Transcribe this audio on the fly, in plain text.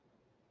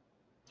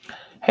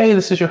Hey,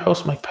 this is your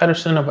host, Mike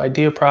Pedersen of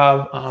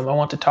IdeaProv. I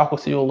want to talk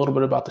with you a little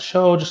bit about the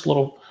show, just a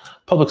little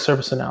public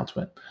service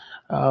announcement.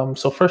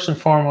 So, first and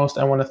foremost,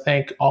 I want to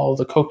thank all of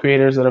the co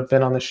creators that have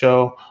been on the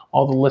show,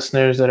 all the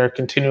listeners that are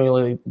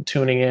continually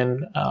tuning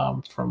in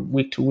from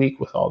week to week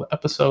with all the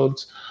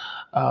episodes.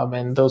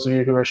 And those of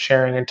you who are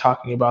sharing and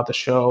talking about the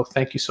show,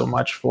 thank you so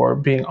much for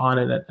being on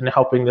it and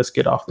helping this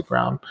get off the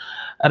ground.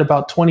 At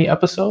about 20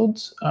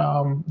 episodes,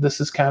 this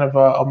is kind of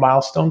a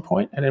milestone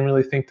point. I didn't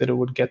really think that it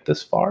would get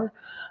this far.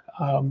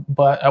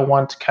 But I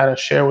want to kind of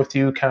share with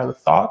you kind of the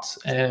thoughts.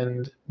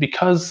 And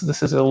because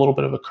this is a little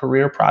bit of a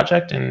career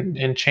project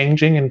and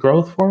changing and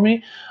growth for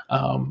me,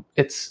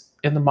 it's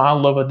in the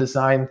model of a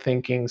design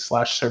thinking /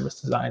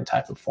 service design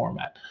type of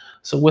format.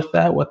 So with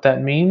that, what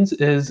that means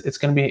is it's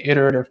going to be an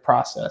iterative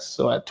process.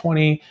 So at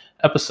 20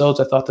 episodes,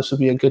 I thought this would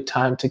be a good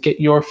time to get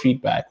your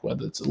feedback,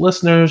 whether it's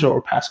listeners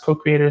or past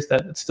co-creators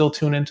that still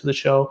tune into the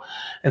show,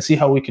 and see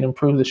how we can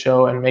improve the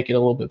show and make it a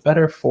little bit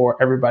better for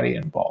everybody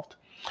involved.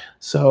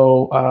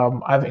 So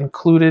I've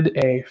included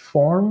a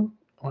form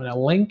and a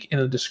link in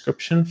the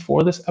description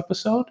for this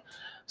episode.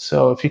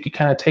 So if you could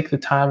kind of take the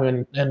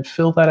time and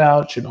fill that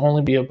out, it should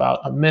only be about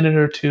a minute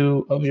or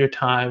two of your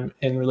time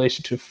in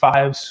relation to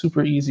 5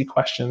 super easy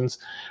questions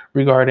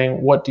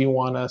regarding what do you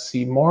want to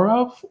see more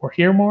of or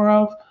hear more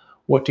of?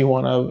 What do you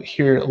want to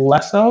hear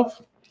less of?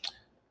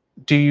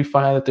 Do you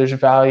find that there's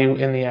value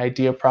in the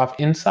IdeaProv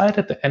insight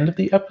at the end of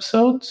the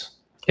episodes?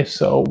 If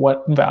so,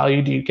 what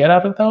value do you get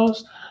out of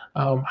those?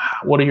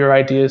 What are your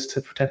ideas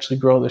to potentially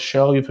grow the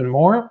show even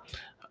more?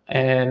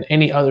 And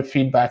any other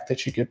feedback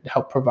that you could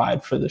help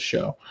provide for the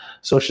show.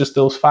 So it's just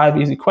those 5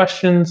 easy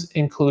questions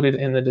included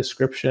in the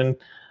description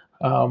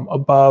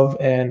above.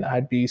 And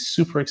I'd be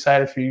super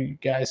excited for you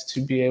guys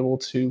to be able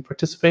to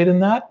participate in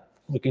that.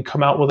 We can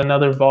come out with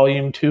another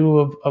volume 2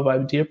 of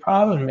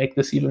IdeaProv and make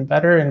this even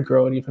better and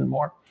grow it even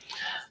more.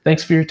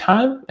 Thanks for your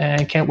time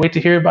and can't wait to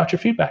hear about your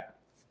feedback.